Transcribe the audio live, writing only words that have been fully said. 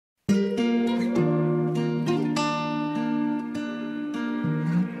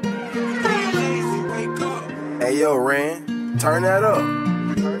yo, Ran, turn that up.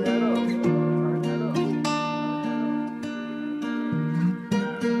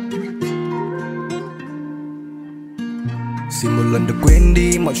 Xin một lần được quên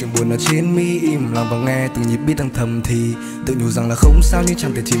đi mọi chuyện buồn ở trên mi, im lặng và nghe từng nhịp beat đang thầm thì tự nhủ rằng là không sao nhưng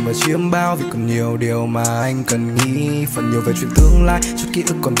chẳng thể chìm vào chiêm bao, vì còn nhiều điều mà anh cần nghĩ. Phần nhiều về chuyện tương lai, chút ký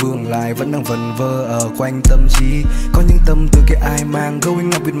ức còn vương lại vẫn đang vần vơ ở quanh tâm trí. Có những tâm tư kia ai mang, going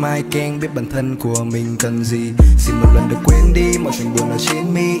up with my gang, biết bản thân của mình cần gì. Xin một lần được quên đi mọi chuyện buồn ở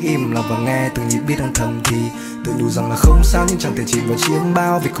trên mi, im lặng và nghe từng nhịp beat đang thầm thì tự nhủ rằng là không sao nhưng chẳng thể chìm vào chiêm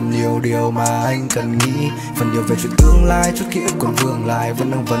bao, vì còn nhiều điều mà anh cần nghĩ. Phần nhiều về chuyện tương lai, chút ký ức còn vương lại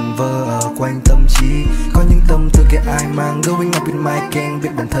vẫn đang vần vơ ở quanh tâm trí. Có những tâm tư kia ai mang, going up in my gang, biết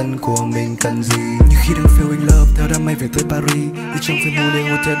bản thân của mình cần gì. Như khi đang feel in love theo đám mây về tới Paris, đi trong phim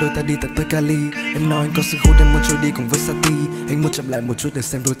Hollywood theo đôi ta đi tận tới Cali. Em nói anh có sự hút em muốn trôi đi cùng với Sati, anh muốn chậm lại một chút để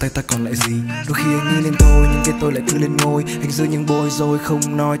xem đôi tay ta còn lại gì. Đôi khi anh nghĩ lên thôi nhưng cái tôi lại cứ lên ngôi, anh giữ những bối rối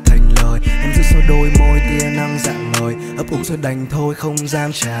không nói thành lời. Em giữ sau đôi môi tia nắng dạng ngời, ấp úng rồi đành thôi không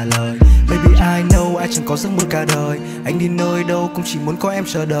dám trả lời. Baby I know ai chẳng có giấc mơ cả đời, anh đi nơi đâu cũng chỉ muốn có em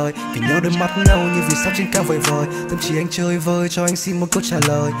chờ đợi. Vì nhau đôi mắt nâu như vì sao trên cao vời vời, tâm trí anh chơi vơi cho anh xin một câu trả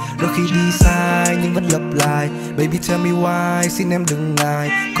lời. Đôi khi đi sai nhưng vẫn lặp lại, baby tell me why, xin em đừng ngại.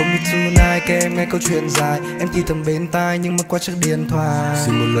 Không như tonight kể em nghe câu chuyện dài, em thì thầm bên tai nhưng mà qua chiếc điện thoại.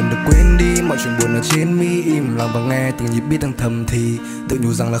 Xin một lần được quên đi mọi chuyện buồn ở trên mi, im lặng và nghe từng nhịp beat đang thầm thì tự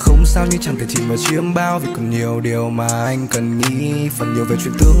nhủ rằng là không sao nhưng chẳng thể chìm vào chiêm bao, vì còn nhiều điều mà anh cần nghĩ. Phần nhiều về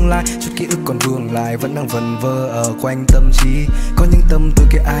chuyện tương lai, chút ký ức còn vương lại vẫn đang vần vơ ở quanh tâm trí. Có những tâm tư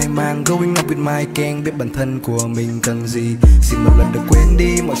kia ai mang, going up with my gang, biết bản thân của mình cần gì. Xin một lần được quên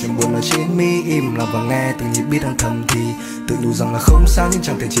đi mọi chuyện buồn ở trên mi, im lặng và nghe từng nhịp beat đang thầm thì tự nhủ rằng là không sao nhưng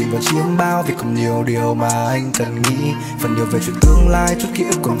chẳng thể chìm vào chiêm bao, vì còn nhiều điều mà anh cần nghĩ. Phần nhiều về chuyện tương lai, chút ký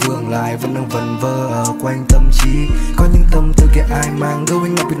ức còn vương lại vẫn đang vần vơ ở quanh tâm trí. Có những tâm tư kia ai mang,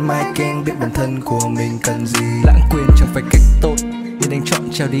 going up with my gang, biết bản thân của mình cần gì. Lãng quên chẳng phải cách tốt nên anh chọn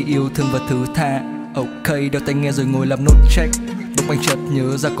trao đi yêu thương và thứ tha. Ok đeo tai nghe rồi ngồi làm nốt check, bỗng anh chợt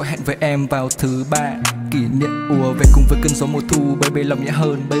nhớ ra có hẹn với em vào thứ ba. Kỷ niệm ùa về cùng với cơn gió mùa thu, baby lòng nhẹ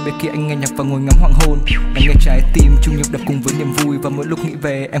hơn, baby kia anh nghe nhạc và ngồi ngắm hoàng hôn. Anh nghe trái tim chung nhịp đập cùng với niềm vui, và mỗi lúc nghĩ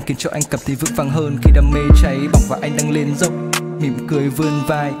về em khiến cho anh cảm thấy vững vàng hơn. Khi đam mê cháy bỏng và anh đang lên dốc, mỉm cười vươn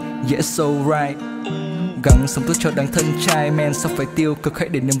vai, yeah so right. Gắng sống tốt cho đáng thân trai, man sao phải tiêu cực, hãy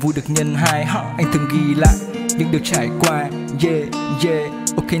để niềm vui được nhân hai. Anh thường ghi lại những điều trải qua, yeah yeah,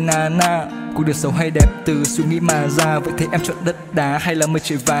 ok na na. Cuộc đời xấu hay đẹp từ suy nghĩ mà ra, vậy thì em chọn đất đá hay là mây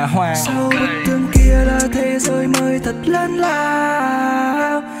trời và hoa. Sau bức tường kia là thế giới mới thật lớn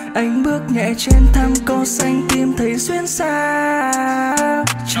lao, anh bước nhẹ trên thang cỏ xanh tìm thấy duyên xa.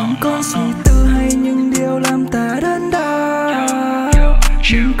 Chẳng có gì tư hay những điều làm ta đớn đau,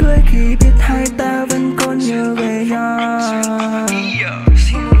 mỉm cười khi biết hai ta vẫn còn nhớ về nhau.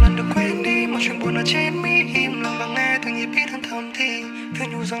 Xin một lần được quên đi mọi chuyện buồn ở trên mi, im lặng và nghe từng nhịp beat đang thầm thì tự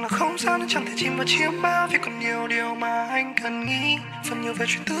nhủ rằng là không sao nên chẳng thể chìm vào chiêm bao, vì còn nhiều điều mà anh cần nghĩ. Phần nhiều về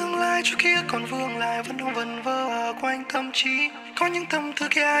chuyện tương lai, chút ký ức còn vương lại vẫn đang vần vơ ở quanh tâm trí. Có những tâm tư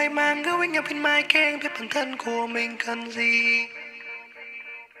kia ai mang, going up in my gang, biết bản thân của mình cần gì.